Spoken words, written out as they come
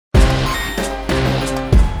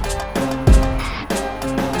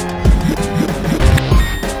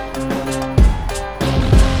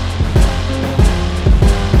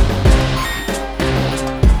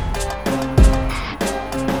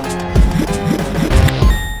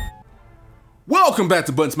Welcome back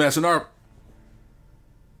to Button Smashing Our...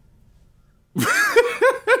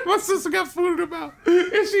 My sister got food in her mouth,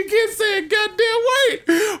 and she can't say a goddamn word.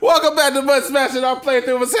 Welcome back to Button Smashing Our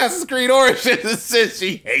playthrough of Assassin's Creed Origins since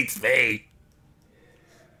she hates me.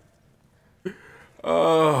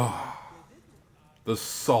 Oh, the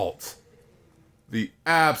salt. The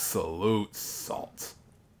absolute salt.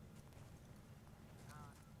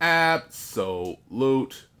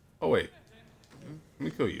 Absolute. Oh, wait. Let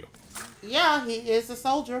me kill you. Yeah, he is a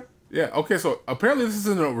soldier. Yeah, okay, so apparently this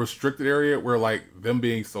isn't a restricted area where, like, them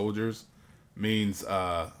being soldiers means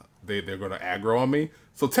they're going to aggro on me.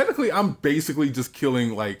 So technically, I'm basically just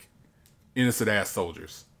killing, like, innocent-ass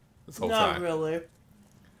soldiers this whole time. Not really.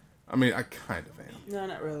 I mean, I kind of am. No,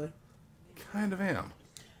 not really. Kind of am.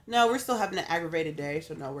 No, we're still having an aggravated day,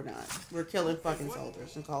 so no, we're not. We're killing fucking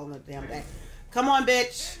soldiers and calling it a damn day. Come on,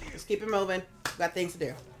 bitch. Let's keep it moving. Got things to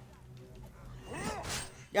do.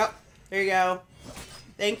 Yep. There you go.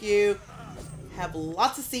 Thank you. Have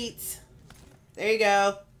lots of seats. There you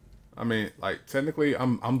go. I mean, like, technically,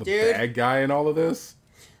 I'm the bad guy in all of this.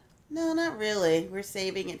 No, not really. We're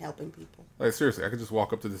saving and helping people. Like, seriously, I could just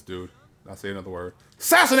walk up to this dude, not say another word.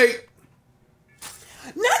 Assassinate!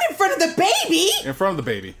 Not in front of the baby! In front of the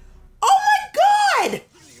baby. Oh my god!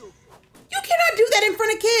 You cannot do that in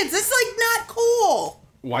front of kids. It's, like, not cool.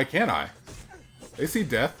 Why can't I? They see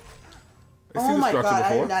death. They see Oh my destruction god,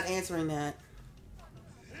 before. I'm not answering that.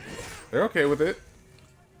 They're okay with it.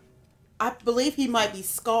 I believe he might be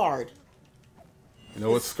scarred. You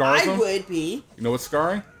know what scars I them? would be. You know what's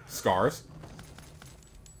scarring? Scars.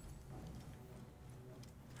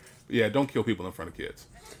 But yeah, don't kill people in front of kids.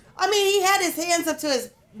 I mean, he had his hands up to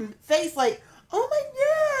his face like, oh my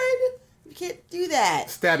god. You can't do that.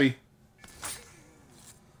 Stabby.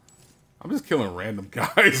 I'm just killing random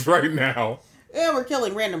guys right now. Yeah, we're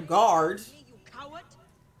killing random guards. You coward!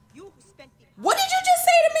 You who spent the What did you just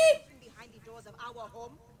say to me? behind the doors of our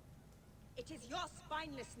home. It is your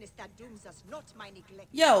spinelessness that dooms us, not my neglect.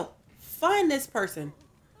 Yo, find this person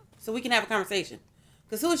so we can have a conversation.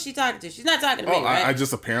 Because who is she talking to? She's not talking to me, right? I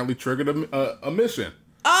just apparently triggered a mission.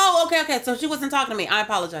 Oh, okay. So she wasn't talking to me. I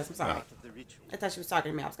apologize. I'm sorry. I thought she was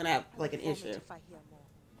talking to me. I was going to have, like, an issue. If I hear more.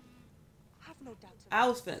 Have no doubt. I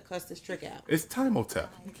was finna cuss this trick out. It's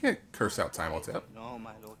Timotep. You can't curse out Timotep. No,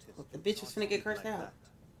 my lord. The bitch was finna get cursed out.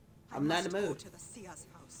 I'm not in the mood. Go to the seer's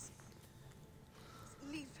house.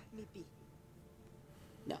 Leave me be.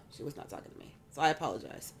 No, she was not talking to me. So I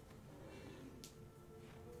apologize.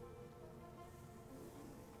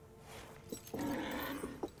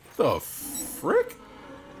 The frick?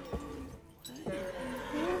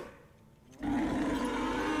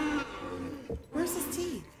 Where's his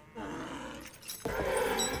teeth?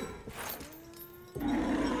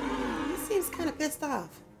 He seems kind of pissed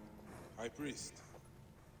off. High priest.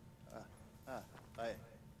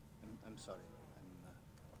 I'm sorry.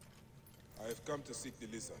 I have come to seek the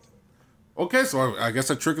lizard. Okay, so I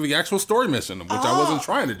guess I triggered the actual story mission, which I wasn't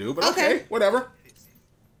trying to do, but okay, whatever.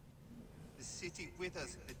 The city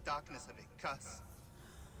withers in the darkness of a curse.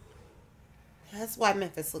 That's why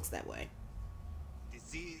Memphis looks that way.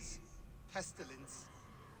 Disease, pestilence,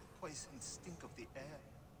 the poison stink of the air.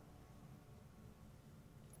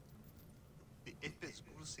 The apes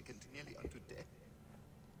grew sick and nearly unto death.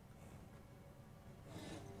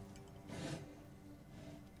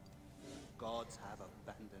 Gods have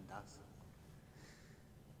abandoned us.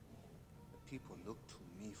 The people look to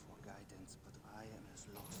me for guidance, but I am as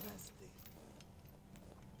lost as they.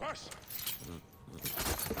 Push!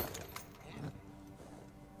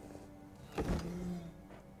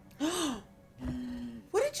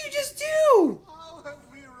 What did you just do? How have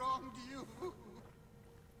we wronged you?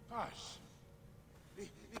 Hush. The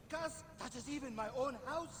curse touches even my own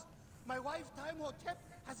house. My wife, Timotep,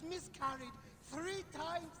 has miscarried 3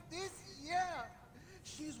 times this year.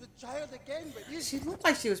 She's with child again, but She looked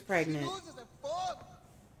like she was pregnant. loses a 4th.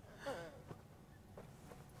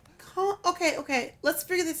 Okay. Let's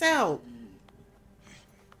figure this out.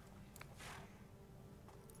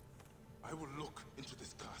 I will look into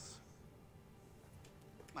this curse.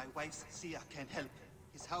 My wife's seer can help.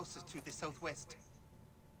 His house is to the southwest.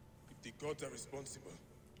 If the gods are responsible,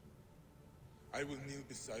 I will kneel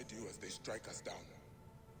beside you as they strike us down.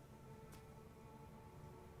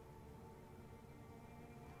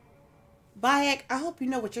 Bayek, I hope you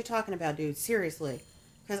know what you're talking about, dude. Seriously.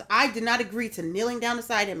 Because I did not agree to kneeling down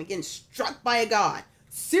beside him and getting struck by a god.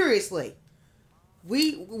 Seriously.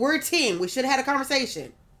 We're a team. We should have had a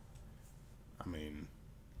conversation. I mean,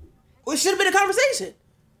 It should have been a conversation.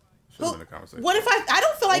 should have been a conversation. What if I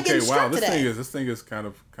don't feel like getting struck today? This thing is kind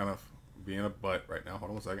of being a butt right now. Hold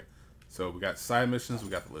on one second. So we got side missions. We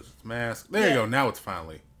got the Lizard's Mask. There you go. Now it's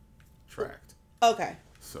finally tracked. Okay.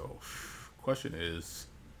 So, question is,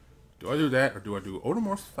 do I do that or do I do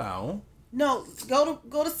Odormore's Foul? No, go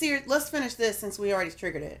to Sears. Let's finish this since we already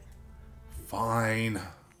triggered it. Fine.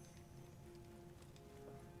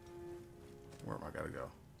 Where am I gotta go?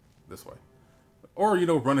 This way. Or, you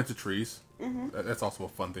know, run into trees. That's also a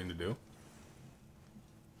fun thing to do.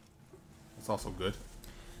 It's also good.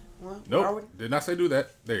 Well, Nope. Did not say do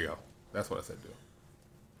that. There you go. That's what I said do.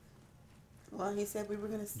 Well, he said we were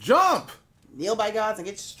going to Jump! kneel by gods and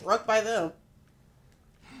get struck by them.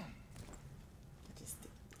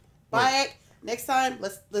 Bayek, next time,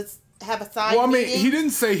 let's have a side meeting. He didn't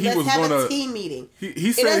say he was going to... Let's have a team meeting.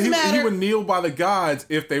 He said he would kneel by the gods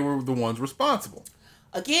if they were the ones responsible.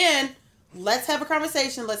 Again, let's have a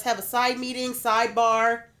conversation. Let's have a side meeting,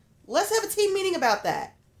 sidebar. Let's have a team meeting about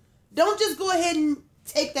that. Don't just go ahead and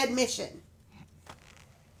take that mission.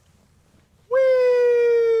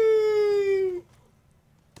 Whee!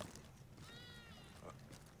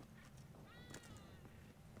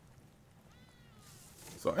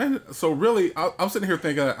 So really, I'm sitting here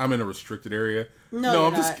thinking that I'm in a restricted area.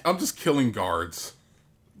 No, I'm just killing guards.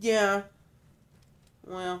 Yeah.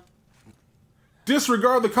 Well.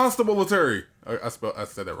 Disregard the constabulary. I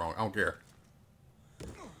said that wrong. I don't care.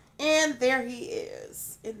 And there he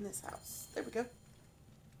is in this house. There we go.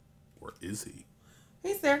 Or is he?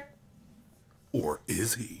 He's there. Or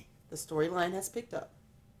is he? The storyline has picked up.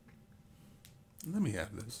 Let me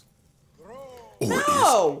have this.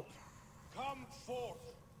 No! Come forth,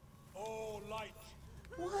 O light.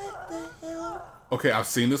 What the hell? Okay, I've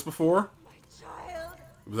seen this before. My child.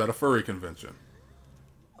 It was at a furry convention.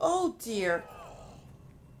 Oh dear.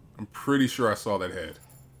 I'm pretty sure I saw that head.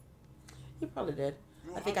 You probably did.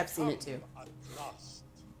 I think I've seen it too. At last.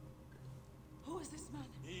 Who is this man?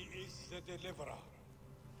 He is the deliverer.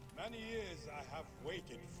 Many years I have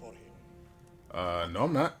waited for him. No,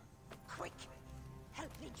 I'm not. Quick, help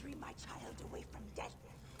me dream my child away from death.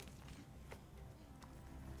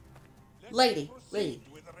 Lady,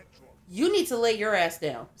 you need to lay your ass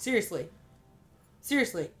down. Seriously.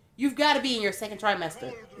 You've got to be in your second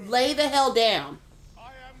trimester. Lay the hell down.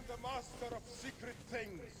 I am the master of secret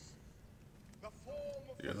things. The form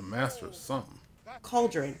of You're the master of something.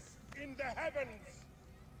 Cauldron. in the heavens.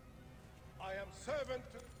 I am servant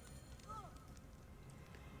to...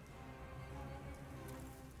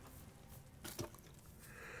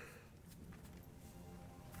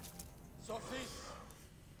 Sophis,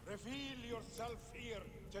 reveal yourself here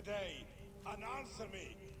today and answer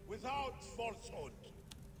me without falsehood.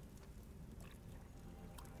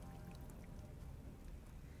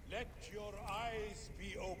 Let your eyes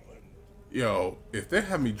be open. Yo, if they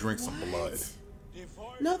have me drink some blood.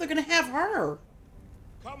 No, they're going to have her.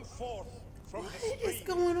 Come forth from the What stream. is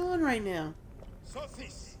going on right now?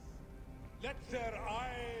 Sophis, let their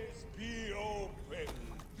eyes be open.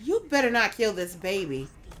 You better not kill this baby.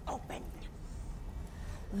 Open.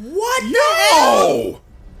 What the hell? Yo!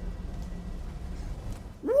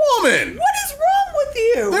 Woman! What is wrong with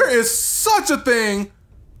you? There is such a thing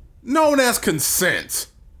known as consent.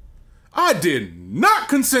 I did not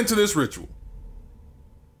consent to this ritual.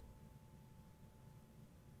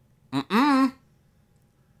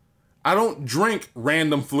 I don't drink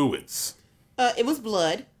random fluids. It was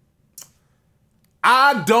blood.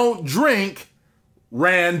 I don't drink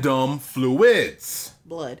random fluids.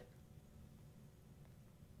 Blood.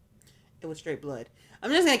 It was straight blood.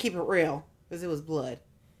 I'm just going to keep it real because it was blood.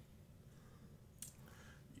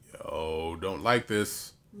 Yo, don't like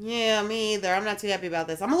this. Yeah, me either. I'm not too happy about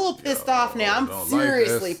this. I'm a little pissed off now. I'm don't like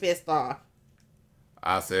seriously this. pissed off.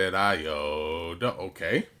 I said, don't.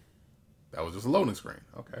 Okay. That was just a loading screen.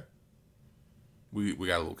 Okay. We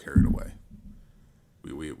got a little carried away.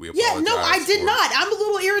 We Yeah, no, I apologize did for- not. I'm a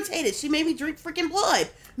little irritated. She made me drink freaking blood.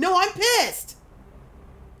 No, I'm pissed.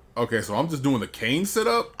 Okay, so I'm just doing the cane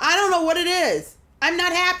sit-up. I don't know what it is. I'm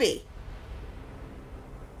not happy.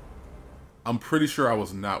 I'm pretty sure I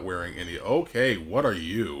was not wearing any. Okay, what are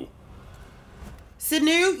you?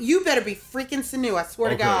 Sanu, you better be freaking Sanu. I swear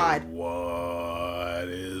to God. What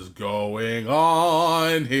is going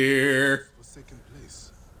on here? Forsaken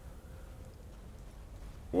place.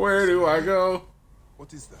 Where do I go?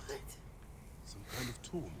 What is that? Some kind of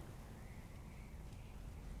tomb.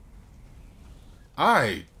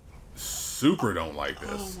 I super don't like Oh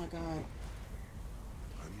this. my God.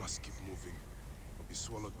 I must keep moving or be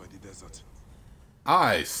swallowed by the desert.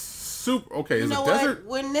 Okay, You is know it desert?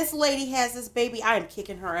 what? When this lady has this baby, I am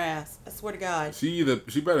kicking her ass. I swear to God. She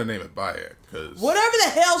better name it Bayek, because Whatever the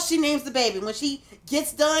hell she names the baby, when she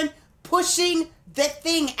gets done pushing that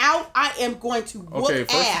thing out, I am going to whoop Okay,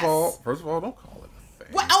 ass. first of all, don't call it a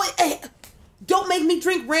thing. What? Oh, don't make me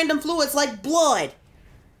drink random fluids like blood.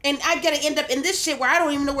 And I gotta end up in this shit where I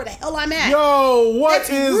don't even know where the hell I'm at. Yo, what That's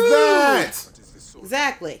is rude. that?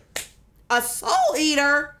 Exactly. A soul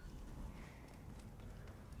eater?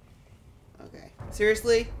 Okay.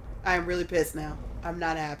 Seriously? I'm really pissed now. I'm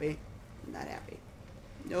not happy. I'm not happy.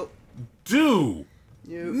 Nope. Do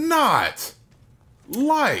Nope. not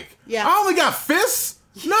like. Yeah. I only got fists?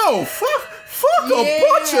 No, fuck Yeah. a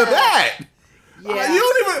bunch of that. Yeah. You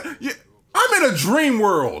don't even. I'm in a dream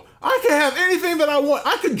world. I can have anything that I want.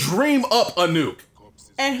 I could dream up a nuke.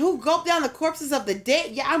 And who gulped down the corpses of the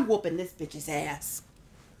dead? Yeah, I'm whooping this bitch's ass.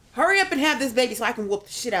 Hurry up and have this baby so I can whoop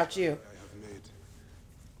the shit out you. I have made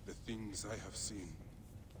the things I have seen.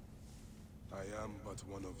 I am but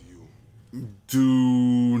one of you.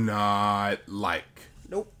 Do not like.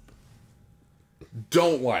 Nope.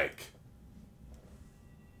 Don't like.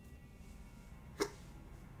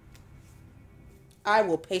 I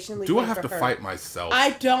will patiently Do I wait have for to her. fight myself?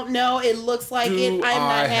 I don't know. It looks like it. I'm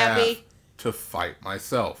not have happy. to fight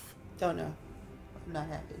myself? Don't know. I'm not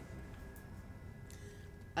happy.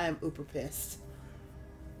 I am uber pissed.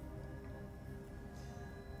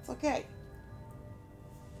 It's okay.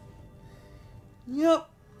 Yep.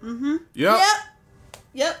 Mm-hmm. Yep.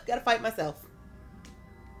 Yep. Gotta fight myself.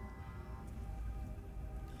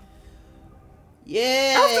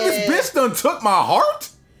 Yeah. After this bitch done took my heart.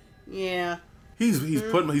 Yeah. He's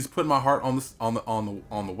putting my heart on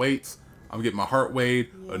the weights. I'm getting my heart weighed.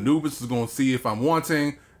 Yeah. Anubis is gonna see if I'm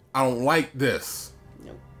wanting. I don't like this.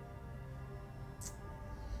 Nope.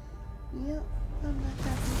 Yep. I'm not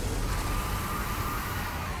happy.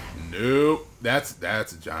 Nope. That's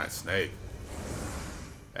a giant snake.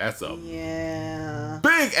 That's a Yeah.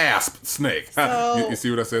 big asp snake. So- you see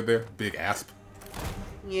what I said there? Big asp.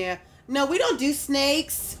 Yeah. No, we don't do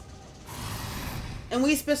snakes. And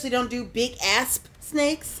we especially don't do big asp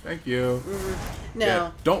snakes. Thank you. No.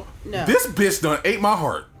 Yeah, don't. No. This bitch done ate my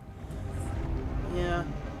heart. Yeah.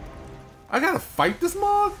 I gotta fight this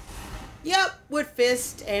mug? Yep, with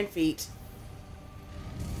fist and feet.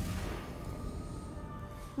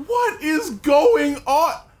 What is going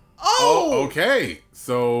on? Oh! Okay.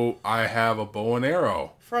 So I have a bow and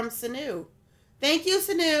arrow. From Sanu. Thank you,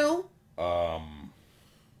 Sanu.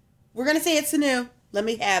 We're gonna say it's Sanu. Let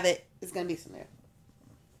me have it. It's gonna be Sanu.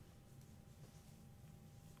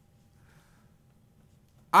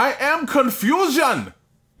 I am confusion.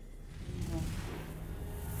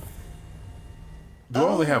 Do I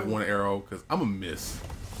only have one arrow? Because I'm a miss.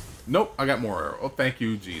 Nope, I got more arrow. Oh, thank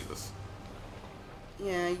you, Jesus.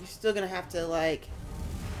 Yeah, you're still gonna have to like.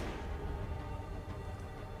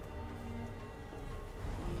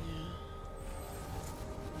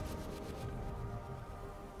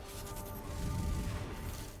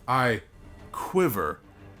 I quiver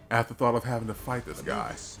at the thought of having to fight this guy.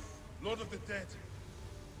 Anubis, Lord of the Dead.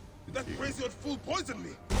 Did that crazy old fool poison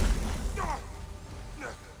me?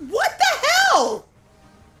 What the hell?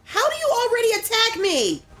 How do you already attack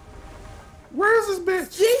me? Where is this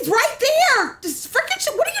bitch? He's right there. Just freaking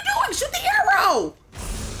shit. What are you doing? Shoot the arrow.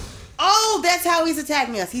 Oh, that's how he's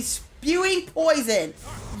attacking us. He's spewing poison.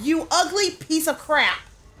 You ugly piece of crap.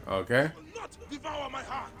 Okay. Will not devour my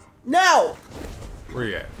heart. No. Where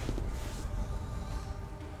you at?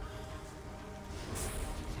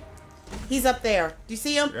 He's up there. Do you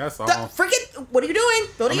see him? Yeah, I saw The- him. Freaking, what are you doing?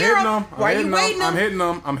 Throw the I'm arrow. hitting him. Why are you waiting I'm him? hitting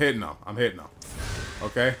him. I'm hitting him. I'm hitting him.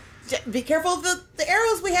 Okay. Be careful of the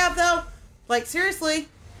arrows we have, though. Like, seriously.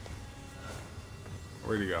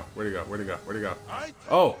 Where'd he go? Where'd he go? Where'd he go? Where'd he go? I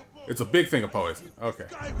Oh, it's a big thing of poison. Okay.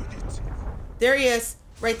 die with it. There he is.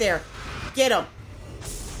 Right there. Get him.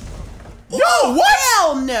 Yo, what?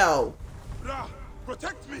 Hell no. Ra,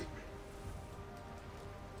 protect me.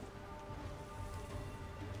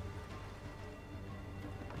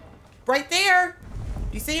 Right there.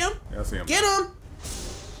 You see him? Yeah, I see him. Get him.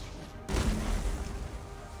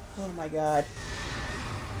 Oh, my God.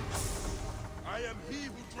 I am he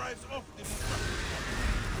who drives off the destruction.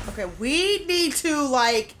 Okay, we need to,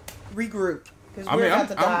 like, regroup. Because I we're mean, about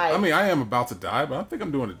to die. I am about to die, but I think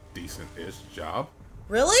I'm doing a decent-ish job.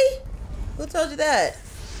 Really? Who told you that?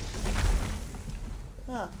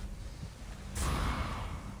 Huh.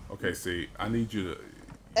 Okay, see, I need you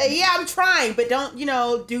to. Yeah, I'm trying, but don't,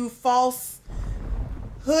 do false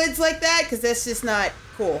hoods like that, because that's just not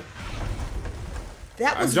cool.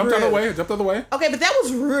 That I was jumped rude. out of the way. I jumped out of the way. Okay, but that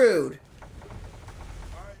was rude.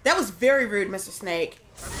 That was very rude, Mr. Snake.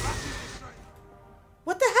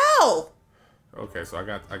 What the hell? Okay, so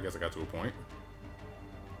I guess I got to a point.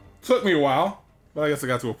 Took me a while. But I guess I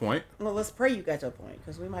got to a point. Well, let's pray you got to a point,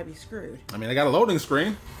 because we might be screwed. I mean, I got a loading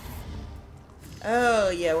screen. Oh,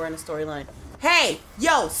 yeah, we're in a storyline. Hey,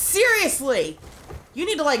 yo, seriously! You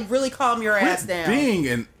need to, like, really calm your ass down. Being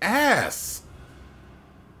an ass.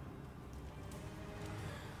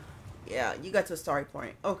 Yeah, you got to a starting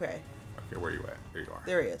point. Okay. Okay, where you at? There you are.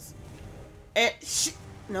 There he is. And shoot.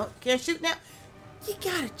 No, can't shoot now. You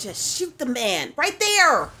gotta just shoot the man. Right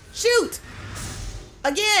there! Shoot!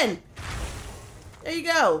 Again! There you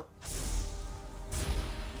go.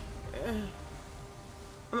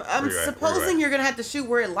 I'm supposing you're gonna have to shoot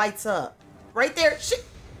where it lights up. Right there. Shoot!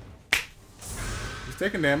 He's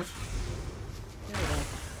taking damage.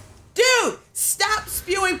 Dude! Stop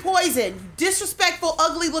spewing poison! You disrespectful,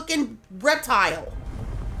 ugly-looking reptile.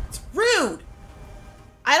 It's rude.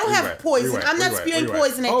 I don't have poison. I'm not spewing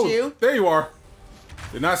poison at you. There you are.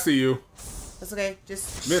 Did not see you. That's okay.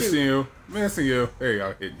 Just missing shoot. you. Missing you. There you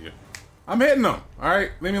go. Hitting you. I'm hitting them. All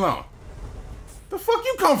right, leave me alone. The fuck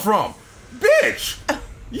you come from, bitch?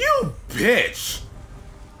 You bitch.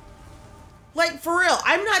 Like, for real,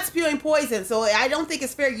 I'm not spewing poison, so I don't think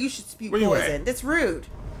it's fair you should spew poison. That's rude.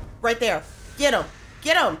 Right there. Get him.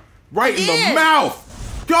 Get him. Right in the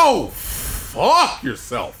mouth. Go fuck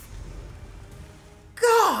yourself.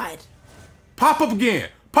 God. Pop up again.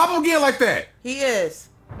 Pop up again like that. He is.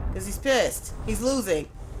 Because he's pissed. He's losing.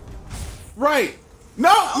 Right.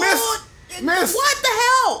 No, miss. Miss. What the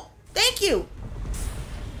hell? Thank you.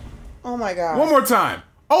 Oh, my God. One more time.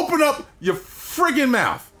 Open up your friggin'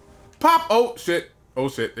 mouth. Pop. Oh, shit. Oh,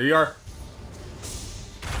 shit. There you are.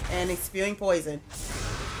 And he's spewing poison.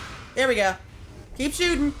 There we go. Keep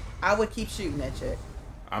shooting. I would keep shooting that shit.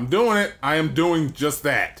 I'm doing it. I am doing just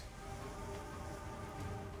that.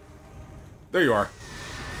 There you are.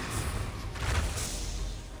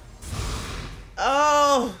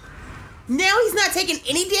 Oh. Now he's not taking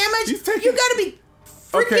any damage? He's taking... You gotta be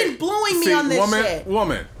freaking blowing me on this shit.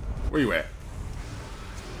 Woman. Where you at?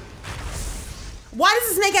 Why does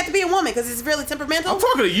the snake have to be a woman? Because it's really temperamental? I'm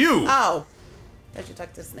talking to you. Oh. I should talk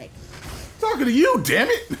to the snake. I'm talking to you, damn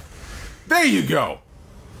it. There you go.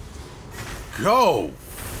 Go.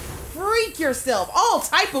 Freak yourself all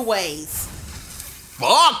type of ways.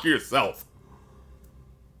 Fuck yourself.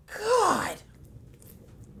 God.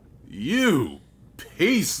 You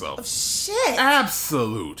piece of shit.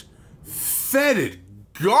 Absolute fetid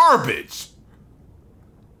garbage.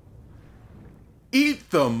 Eat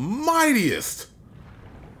the mightiest.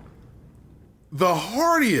 The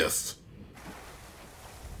heartiest.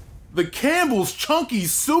 The Campbell's chunky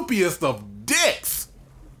soupiest of dicks.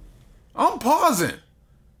 I'm pausing.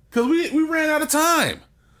 Because we ran out of time.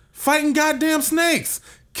 Fighting goddamn snakes.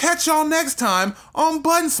 Catch y'all next time on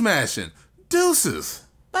Button Smashing. Deuces.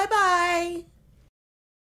 Bye-bye.